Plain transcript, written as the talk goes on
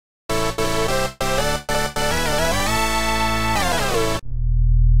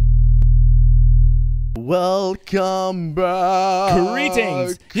Welcome back.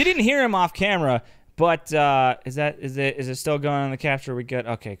 Greetings. You didn't hear him off camera, but is it still going on the capture? We good?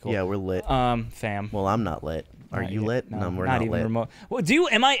 Okay, cool. Yeah, we're lit. Fam. Well, I'm not lit. Are you lit? No, we're not even lit. remote. Well,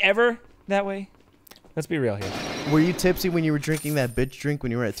 am I ever that way? Let's be real here. Were you tipsy when you were drinking that bitch drink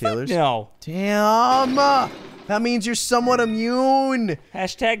when you were at Taylor's? No. Damn. That means you're somewhat immune.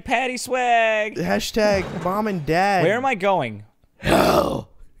 Hashtag Patty Swag. Hashtag Mom and Dad. Where am I going? Hell.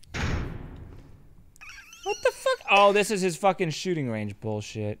 What the fuck? Oh, this is his fucking shooting range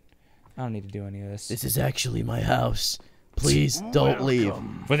bullshit. I don't need to do any of this. This is actually my house. Please don't leave.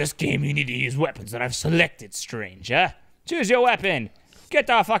 For this game, you need to use weapons that I've selected, stranger. Choose your weapon. Get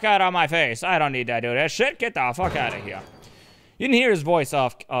the fuck out of my face. I don't need to do that shit. Get the fuck out of here. You didn't hear his voice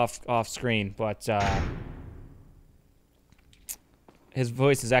off screen, but his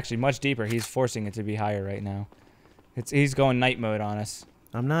voice is actually much deeper. He's forcing it to be higher right now. He's going night mode on us.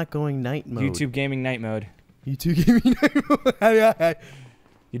 I'm not going night mode. YouTube gaming night mode. YouTube gaming night mode.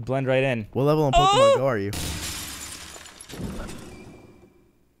 You'd blend right in. What level on Pokemon Go are you?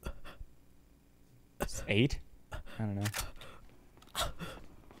 8? I don't know.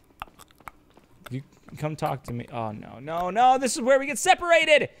 You come talk to me. Oh no, no, no! This is where we get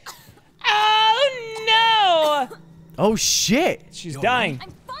separated. Oh no! Oh shit! She's dying.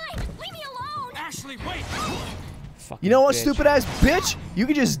 I'm fine. Leave me alone. Ashley, wait. Fucking You know what, bitch. stupid ass bitch? You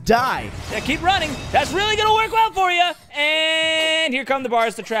can just die. Yeah, keep running. That's really gonna work well for you. And here come the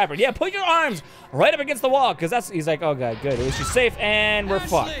bars to trap her. Yeah, put your arms right up against the wall, cause that's. He's like, oh god, good. At least she's safe, and we're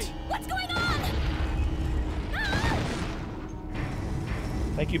fucked. What's going on?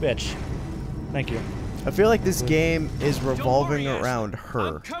 Thank you, bitch. Thank you. I feel like this game is revolving around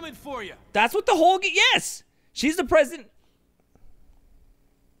her. I'm coming for you. That's what the whole yes. She's the president.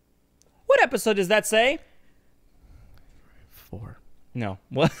 What episode does that say? 4. No.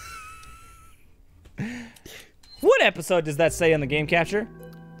 What? What episode does that say on the game capture?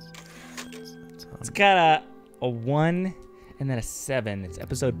 It's got a 1 and then a 7. It's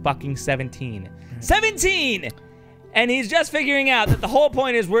episode fucking 17. 17! And he's just figuring out that the whole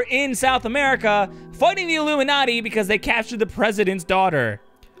point is we're in South America fighting the Illuminati because they captured the president's daughter.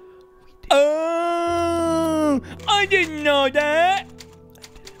 Oh, I didn't know that.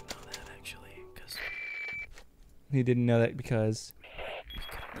 He didn't know that because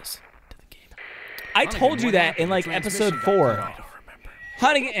I told you that in like episode 4.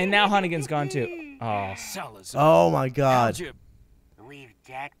 Hunnigan, and now Hunnigan's gone too. Oh. Oh my god. We've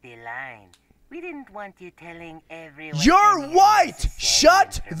jacked the line. We didn't want you telling everyone. You're white!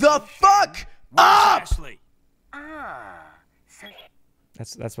 Shut the fuck up! Ashley. Ah, so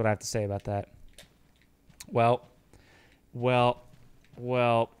That's what I have to say about that. Well,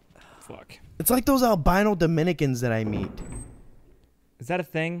 fuck. It's like those albino Dominicans that I meet. Is that a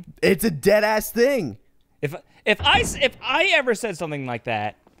thing? It's a dead ass thing. If I ever said something like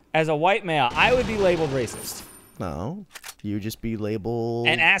that as a white male, I would be labeled racist. No, you just be labeled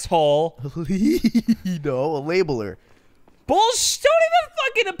An asshole. No, a labeler. Bullshit! Don't even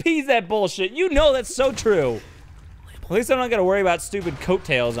fucking appease that bullshit. You know that's so true. At least I'm not gonna worry about stupid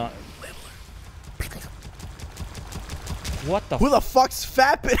coattails on. What the? Who the fuck's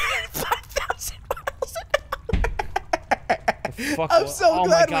fapping 5,000 miles? fuck? I'm so oh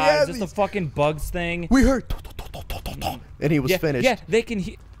glad my we god! have Is this the fucking bugs thing? We heard, and he was Yeah, finished. yeah, they can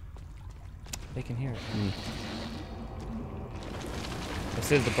hear. They can hear it.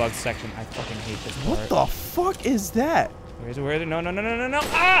 This is the bugs section. I fucking hate this part. What the fuck is that? Where is it? Where is it? No, no, no, no, no, no!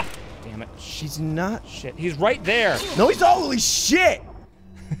 Ah! Damn it! She's not. Shit! He's right there. No, he's holy shit.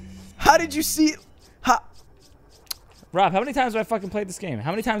 How did you see? Rob, how many times have I fucking played this game?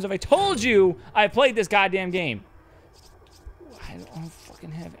 How many times have I told you I played this goddamn game? I don't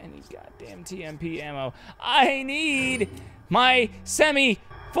fucking have any goddamn TMP ammo. I need my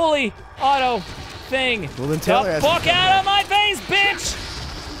fully auto thing. Well, then Taylor the has fuck out of my face, bitch!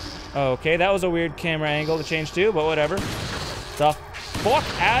 Okay, that was a weird camera angle to change to, but whatever. The fuck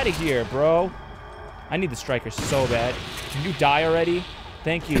out of here, bro. I need the striker so bad. Can you die already?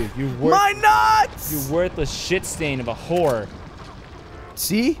 Thank you. My nuts! You worthless shit stain of a whore.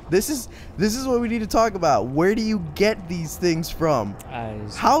 See, this is what we need to talk about. Where do you get these things from?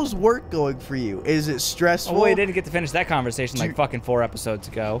 How's work going for you? Is it stressful? Oh, wait, I didn't get to finish that conversation like fucking 4 episodes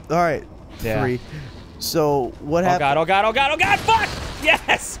ago. All right, Yeah. 3. So what happened? Oh god! Oh god! Oh god! Oh god! Fuck!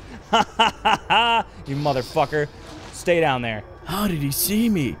 Yes! You motherfucker! Stay down there. How did he see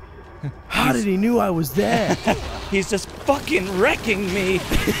me? How did he knew I was there? He's just fucking wrecking me.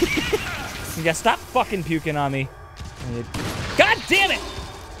 Yeah, stop fucking puking on me. God damn it!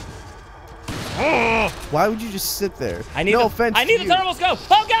 Ugh. Why would you just sit there? I need no the, offense. I need to the you. thermal scope.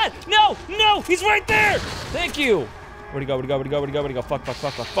 Oh God, no, no, he's right there. Thank you. Where'd he go? Where'd he go? Where'd he go? Where'd he go? Where'd he go? Fuck, fuck,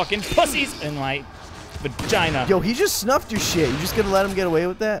 fuck, fuck, fucking pussies in my vagina. Yo, he just snuffed your shit. You just gonna let him get away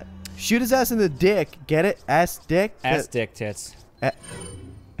with that? Shoot his ass in the dick. Get it? Ass dick. Ass dick tits.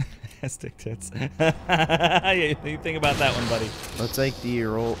 Ass dick tits. You think about that one, buddy. Let's like the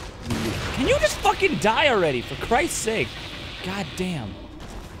roll. Can you just fucking die already, for Christ's sake? God damn.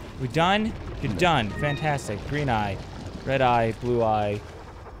 We done? You're done. Fantastic. Green eye, red eye, blue eye,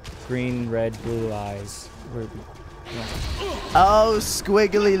 green, red, blue eyes. Where we? Oh,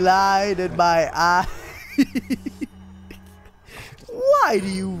 squiggly line in my eye. Why do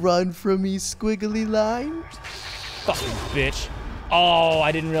you run from me, squiggly line? Fucking bitch. Oh,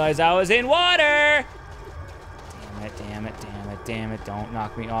 I didn't realize I was in water. Damn it, damn it, damn it, damn it. Don't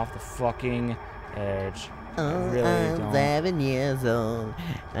knock me off the fucking edge. Oh, really I'm don't. 7 years old.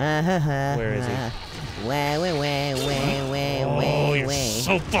 Where is he? Oh, you're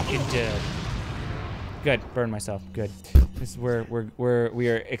so fucking dead. Good, burn myself. Good. This is where we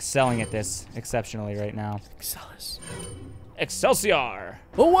are excelling at this exceptionally right now. Excellus. Excelsior!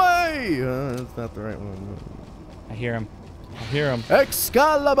 Away! That's not the right one. I hear him. I hear him.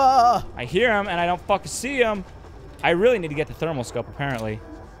 Excalibur! I hear him, and I don't fucking see him. I really need to get the thermal scope, apparently.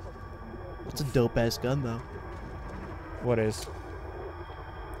 That's a dope ass gun, though. What is?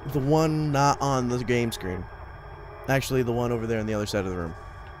 The one not on the game screen. Actually, the one over there on the other side of the room.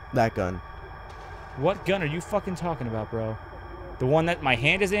 That gun. What gun are you fucking talking about, bro? The one that my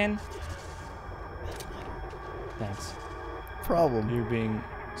hand is in? Thanks. Problem. You're being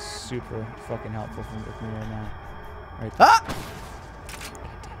super fucking helpful with me right now. Right. Ah! God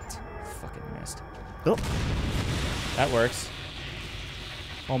damn it. Fucking missed. Oh. That works.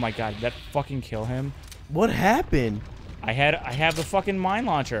 Oh my god, did that fucking kill him? What happened? I have the fucking mine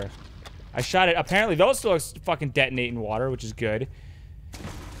launcher. I shot it. Apparently those still fucking detonate in water, which is good.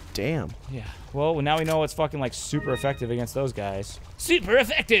 Damn. Yeah. Well, now we know what's fucking like super effective against those guys. Super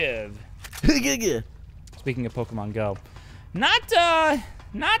effective. Speaking of Pokemon Go, not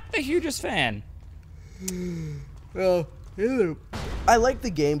the hugest fan. Well, I like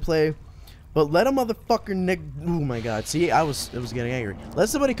the gameplay, but let a motherfucker nick. Oh my god! See, I was getting angry. Let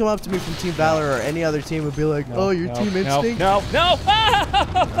somebody come up to me from Team Valor or any other team and be like, No, "Oh, your no, Team no, Instinct." No, no,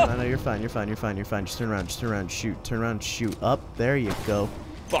 No, you're fine. You're fine. You're fine. You're fine. Just turn around. Just turn around. Shoot. Turn around. Shoot. Up. There you go.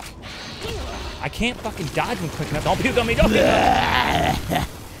 Fuck. I can't fucking dodge him quick enough. Don't puke on me. Don't puke on me.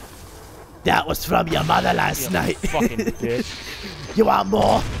 That was from your mother last You night. fucking bitch. You want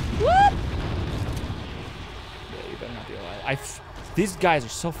more? Yeah, you better not be alive. These guys are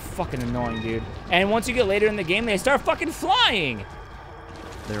so fucking annoying, dude. And once you get later in the game, they start fucking flying.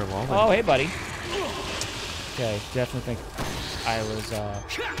 They're evolving. Oh, hey, buddy. Okay, definitely think I was,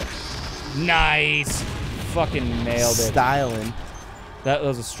 nice. Fucking nailed it. Styling.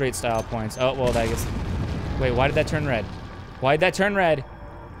 Those are straight style points. Oh, well, that gets... Wait, why did that turn red? Why did that turn red?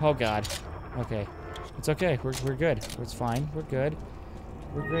 Oh, God. Okay. It's okay. We're good. It's fine. We're good.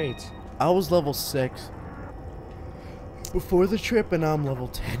 We're great. I was level 6 before the trip, and I'm level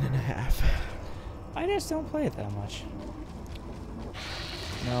 10.5. I just don't play it that much.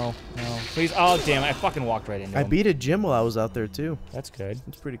 No, no. Please. Oh, damn it. I fucking walked right into him. I beat a gym while I was out there, too. That's good.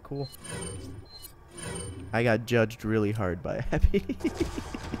 It's pretty cool. I got judged really hard by Happy.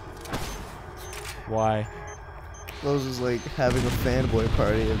 Why? I was just like having a fanboy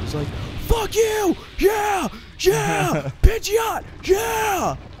party and just like, fuck you! Yeah! Yeah! Pidgeot!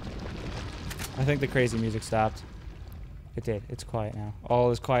 Yeah! I think the crazy music stopped. It did. It's quiet now.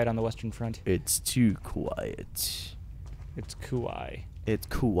 All is quiet on the Western Front. It's too quiet. It's Kuai. It's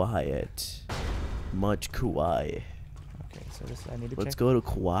quiet. Much quiet. Okay, so this I need to Let's check. go to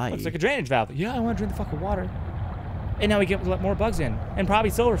Kauai. Looks like a drainage valve. Yeah, I want to drink the fucking water. And now we get let more bugs in. And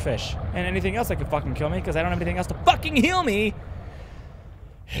probably silverfish. And anything else that could fucking kill me, because I don't have anything else to fucking heal me.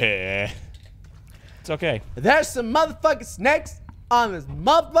 It's okay. There's some motherfucking snakes on this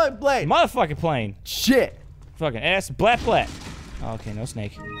motherfucking plane. Motherfucking plane. Shit. Fucking ass. Blat blat. Okay, no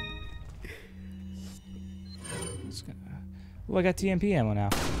snake. Ooh, I got TMP ammo now.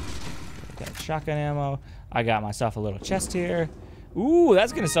 I got shotgun ammo. I got myself a little chest here. Ooh,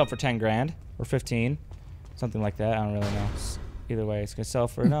 that's gonna sell for 10 grand. Or 15. Something like that. I don't really know. Either way, it's gonna sell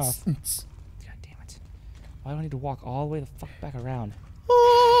for enough. God damn it. Why do I need to walk all the way the fuck back around?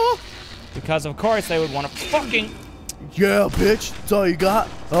 Because of course they would want to fucking... Yeah, bitch. That's all you got?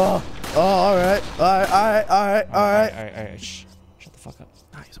 Oh, alright. Alright. Shh. Shut the fuck up.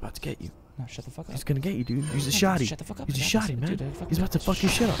 Nah, he's about to get you. No, shut the fuck up. He's gonna get you, dude. Use a shotty. Shut the fuck up. Use a shotty, man. Dude, He's about to fuck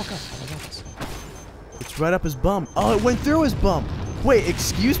your shit up. Fuck up. I got this. It's right up his bum. Oh, it went through his bum. Wait,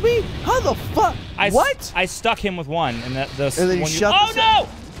 excuse me? How the fuck? What? I stuck him with one, and that the And then you one shut oh the no!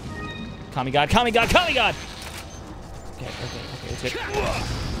 Kami God, Kami God, Kami God! Okay, it's hit.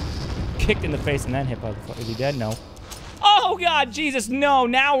 Kicked in the face and then hit by the fuck. Is he dead? No. Oh God, Jesus, no!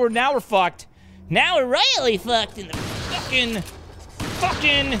 Now we're fucked. Now we're really fucked in the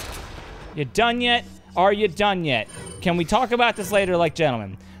fucking. You done yet? Are you done yet? Can we talk about this later, like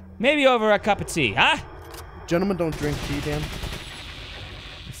gentlemen? Maybe over a cup of tea, huh? Gentlemen don't drink tea, Dan.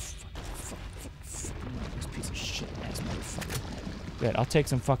 Piece of shit ass motherfucker. Good, I'll take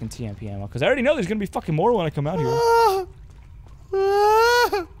some fucking TMP ammo, because I already know there's gonna be fucking more when I come out here. Oh.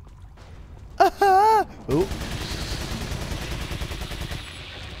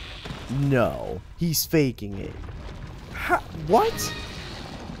 No, he's faking it. What?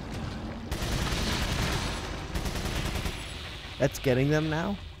 That's getting them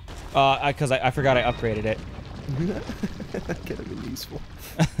now? Because I forgot I upgraded it. That could have been useful.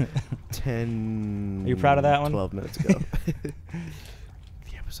 10. Are you proud of that one? 12 minutes ago.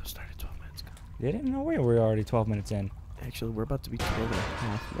 The episode started 12 minutes ago. They didn't know we're already 12 minutes in. Actually, we're about to be 12 and a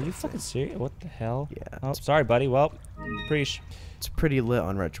half. Are you fucking serious? What the hell? Yeah. Oh, sorry, buddy. Well, preach. It's pretty lit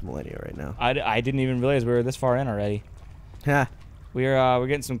on Retro Millennia right now. I didn't even realize we were this far in already. Ha. We're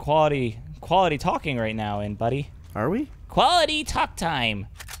getting some quality talking right now in, buddy. Are we? Quality talk time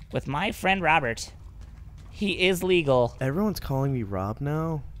with my friend Robert. He is legal. Everyone's calling me Rob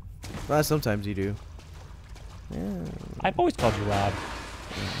now. Well, sometimes you do. Yeah. I've always called you Rob.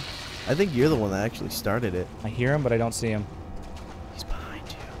 I think you're the one that actually started it. I hear him, but I don't see him. He's behind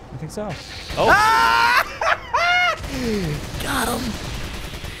you. I think so. Oh! Got him.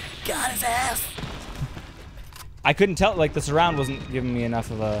 Got his ass. I couldn't tell. Like the surround wasn't giving me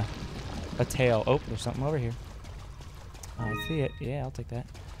enough of a tail. Oh, there's something over here. Oh, I see it. Yeah, I'll take that.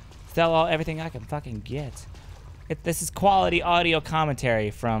 Sell everything I can fucking get. This is quality audio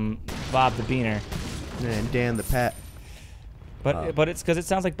commentary from Bob the Beaner. And Dan the Pat. But it's because it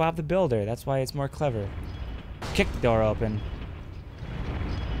sounds like Bob the Builder. That's why it's more clever. Kick the door open.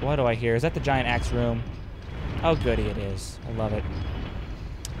 What do I hear? Is that the giant axe room? Oh, goody it is. I love it.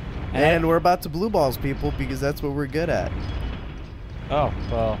 And we're about to blue balls people because that's what we're good at. Oh,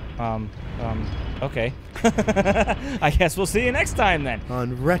 well, okay. I guess we'll see you next time then.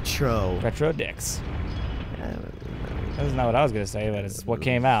 On Retro. Retro dicks. That's not what I was going to say, but it's what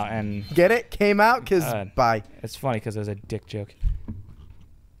came out. And get it? Came out? Because, bye. It's funny because it was a dick joke.